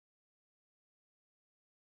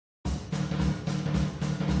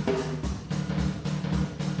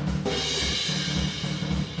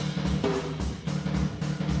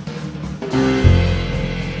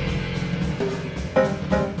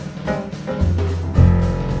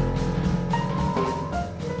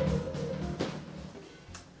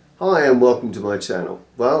and welcome to my channel.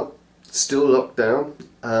 Well, still locked down,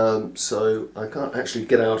 so I can't actually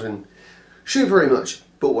get out and shoot very much,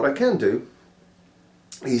 but what I can do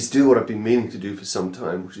is do what I've been meaning to do for some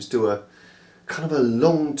time, which is do a kind of a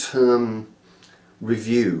long-term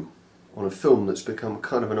review on a film that's become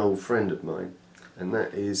kind of an old friend of mine, and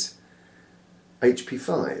that is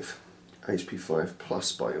HP5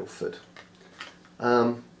 Plus by Ilford.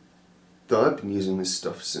 Though I've been using this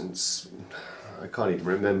stuff since, I can't even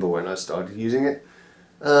remember when I started using it.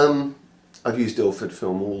 I've used Ilford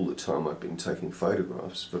film all the time. I've been taking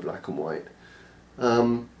photographs for black and white,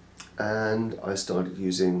 and I started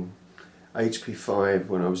using HP5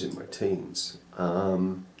 when I was in my teens,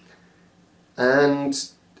 and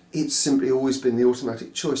it's simply always been the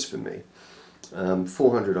automatic choice for me.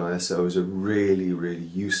 400 ISO is a really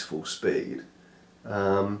useful speed.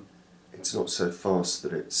 It's not so fast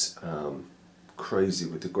that it's crazy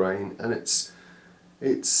with the grain, and it's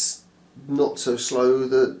not so slow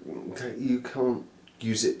that you can't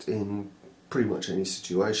use it in pretty much any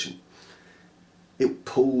situation. It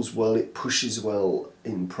pulls well, it pushes well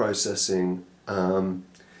in processing, and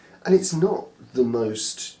it's not the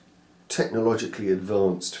most technologically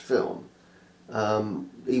advanced film,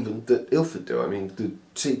 even that Ilford do. I mean, the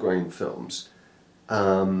T-grain films,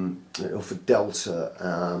 Ilford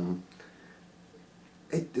Delta,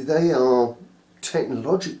 they are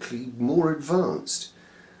technologically more advanced,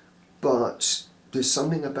 but there's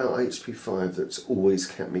something about HP5 that's always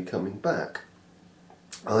kept me coming back.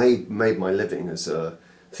 I made my living as a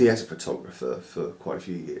theatre photographer for quite a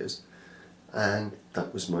few years, and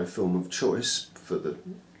that was my film of choice for the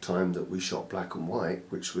time that we shot black and white,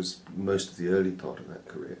 which was most of the early part of that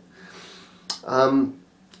career.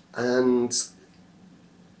 And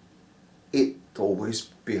it always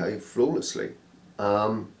behaved flawlessly.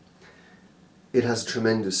 It has a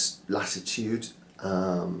tremendous latitude,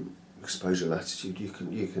 exposure latitude. You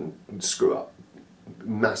can screw up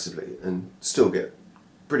massively and still get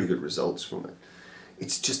pretty good results from it.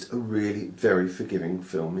 It's just a really very forgiving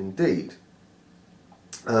film indeed.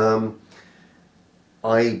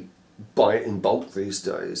 I buy it in bulk these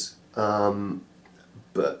days,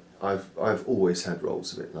 but I've always had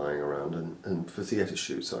rolls of it lying around, and for theatre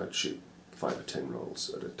shoots I'd shoot 5 or 10 rolls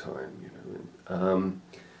at a time, you know.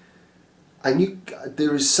 And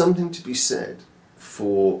there is something to be said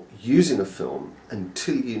for using a film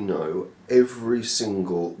until you know every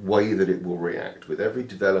single way that it will react with every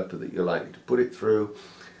developer that you're likely to put it through,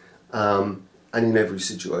 and in every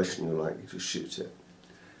situation you're likely to shoot it.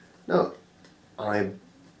 Now, I'm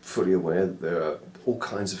fully aware that there are all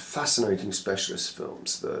kinds of fascinating specialist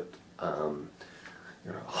films that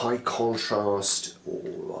you know, high contrast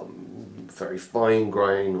or very fine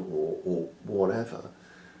grain or whatever,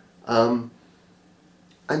 and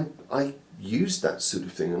I use that sort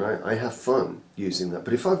of thing, and I have fun using that.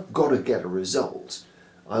 But if I've got to get a result,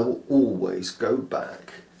 I will always go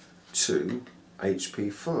back to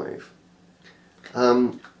HP5.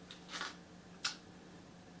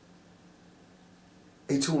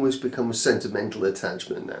 It's almost become a sentimental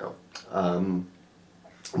attachment now.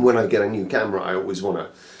 When I get a new camera, I always want to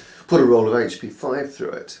put a roll of HP5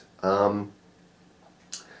 through it.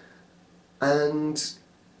 And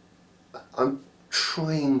I'm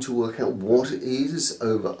trying to work out what it is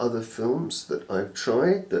over other films that I've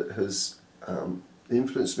tried that has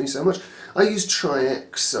influenced me so much. I use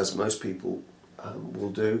Tri-X, as most people will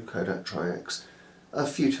do, Kodak Tri-X, a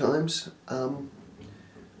few times.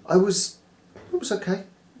 It was okay.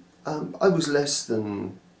 I was less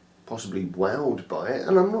than possibly wowed by it,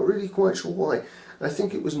 and I'm not really quite sure why. I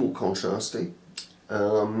think it was more contrasty,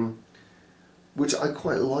 which I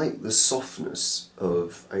quite like the softness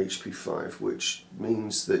of HP5, which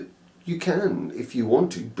means that you can, if you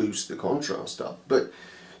want to, boost the contrast up, but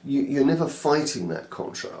you're never fighting that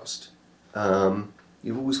contrast.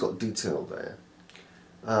 You've always got detail there.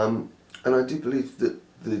 And I do believe that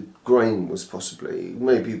the grain was possibly,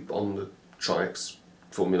 maybe on the Tri-X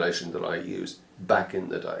formulation that I used back in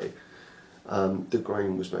the day, the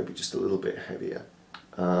grain was maybe just a little bit heavier.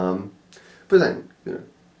 But then, you know,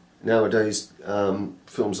 nowadays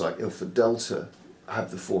films like Ilford Delta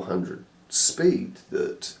have the 400 speed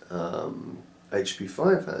that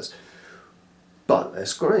HP5 has, but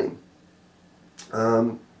less grain.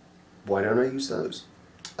 Why don't I use those?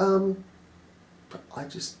 I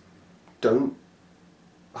just don't.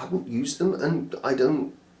 I haven't used them, and I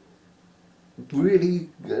don't really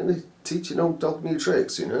teach an old dog new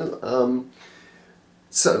tricks, you know.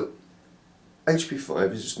 So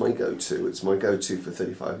HP5 is just my go-to. It's my go-to for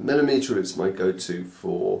 35mm. It's my go-to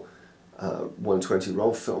for 120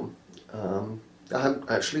 roll film. I haven't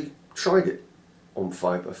actually tried it on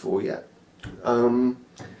 5x4 yet,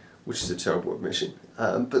 which is a terrible admission,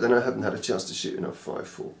 but then I haven't had a chance to shoot enough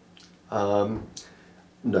 5.4.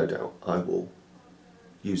 No doubt I will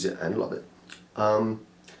use it and love it.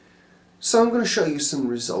 So I'm going to show you some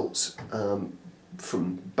results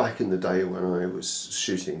from back in the day when I was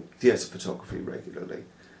shooting theatre photography regularly,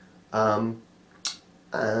 and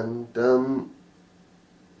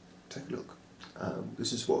take a look.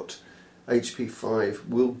 This is what HP5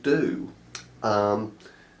 will do.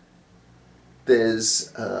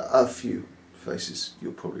 There's a few faces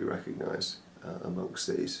you'll probably recognise amongst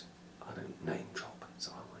these. I don't name drop,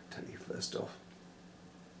 so I won't tell you first off.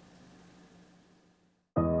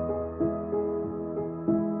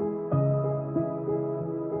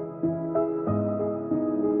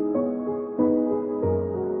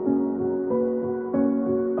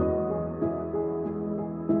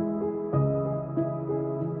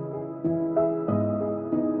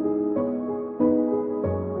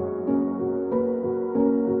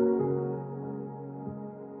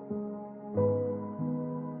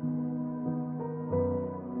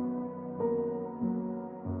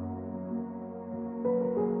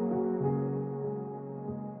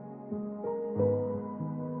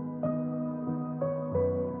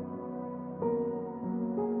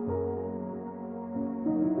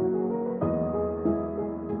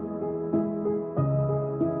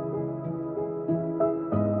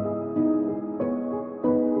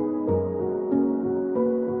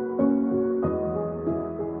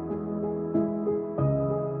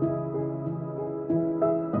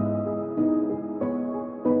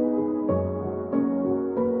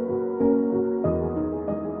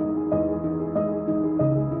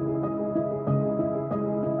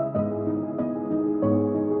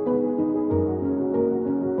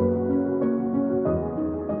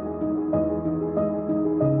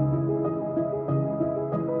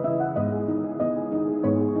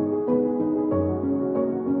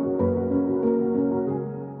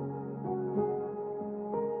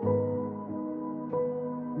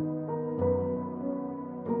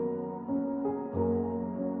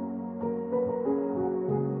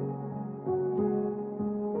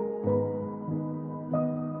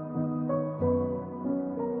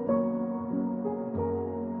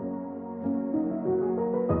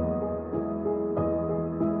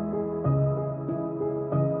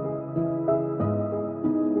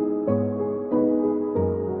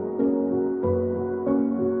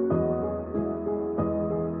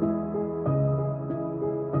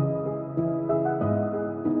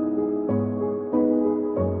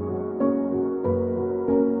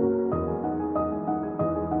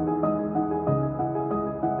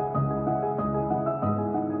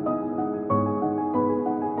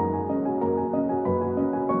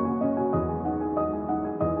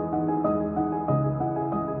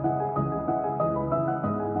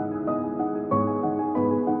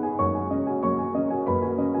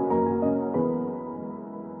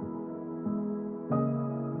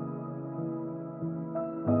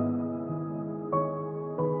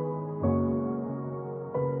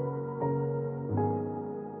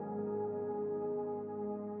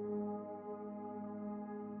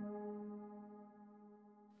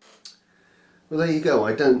 Well, there you go.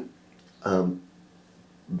 I don't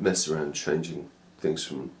mess around changing things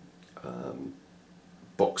from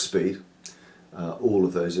box speed. All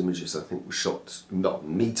of those images I think were shot, not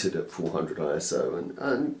metered at 400 ISO,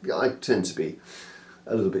 and I tend to be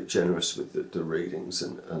a little bit generous with the readings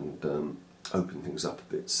and open things up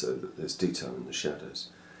a bit so that there's detail in the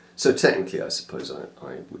shadows. So technically I suppose I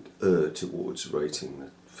would err towards rating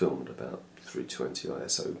the film at about 320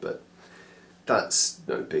 ISO, but that's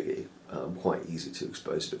no biggie. Quite easy to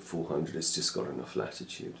expose it at 400, it's just got enough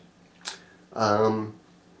latitude.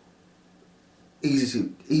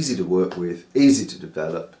 Easy to work with, easy to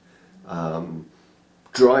develop,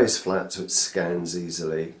 dries flat so it scans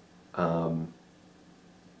easily. I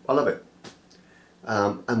love it,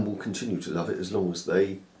 and will continue to love it as long as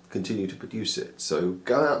they continue to produce it. So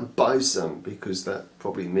go out and buy some, because that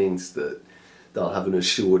probably means that they'll have an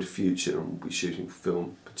assured future and will be shooting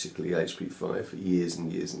film, particularly HP5, for years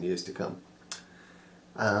and years and years to come.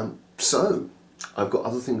 So I've got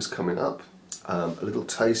other things coming up, a little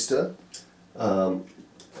taster. I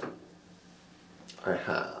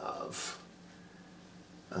have,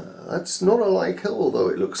 that's not a Leica, although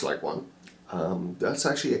it looks like one. That's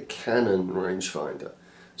actually a Canon rangefinder,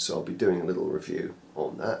 so I'll be doing a little review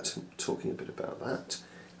on that, talking a bit about that,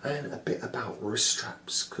 and a bit about wrist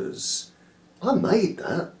straps, because I made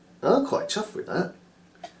that, I'm quite chuffed with that,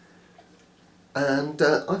 and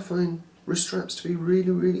I find wrist straps to be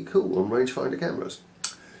really, really cool on rangefinder cameras.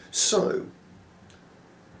 So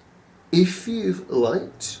If you've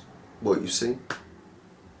liked what you've seen,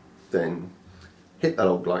 then hit that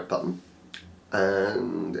old like button.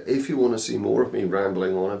 And if you want to see more of me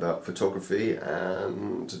rambling on about photography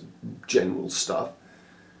and general stuff,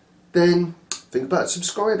 then think about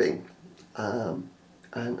subscribing. And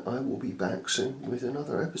I will be back soon with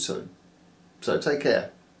another episode. So take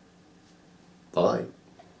care. Bye.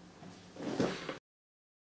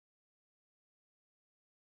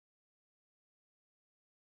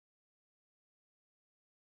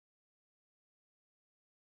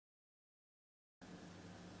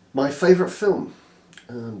 My favourite film,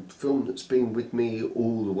 film that's been with me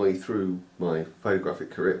all the way through my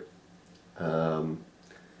photographic career. There's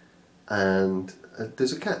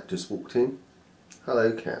a cat just walked in.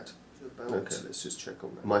 Hello, cat. Okay, let's just check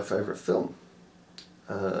on that. My favourite film.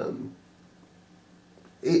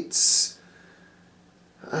 It's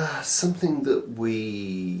something that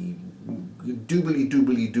we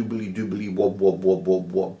doobly wob wob wob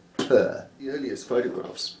wob wob purr. The earliest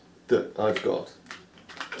photographs that I've got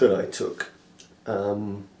that I took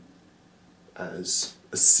as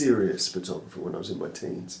a serious photographer when I was in my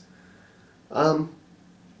teens were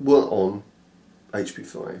on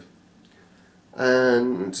HP5,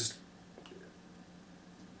 and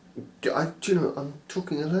do you know, I'm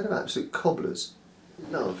talking a load of absolute cobblers.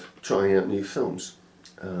 Love trying out new films.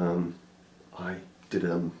 I did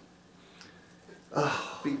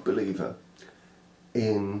big believer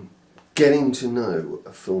in getting to know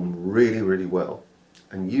a film really, really well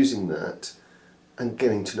and using that and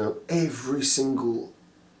getting to know every single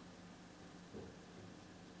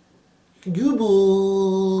and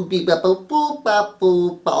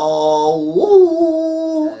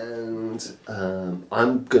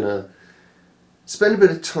I'm gonna spend a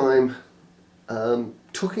bit of time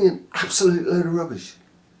talking an absolute load of rubbish.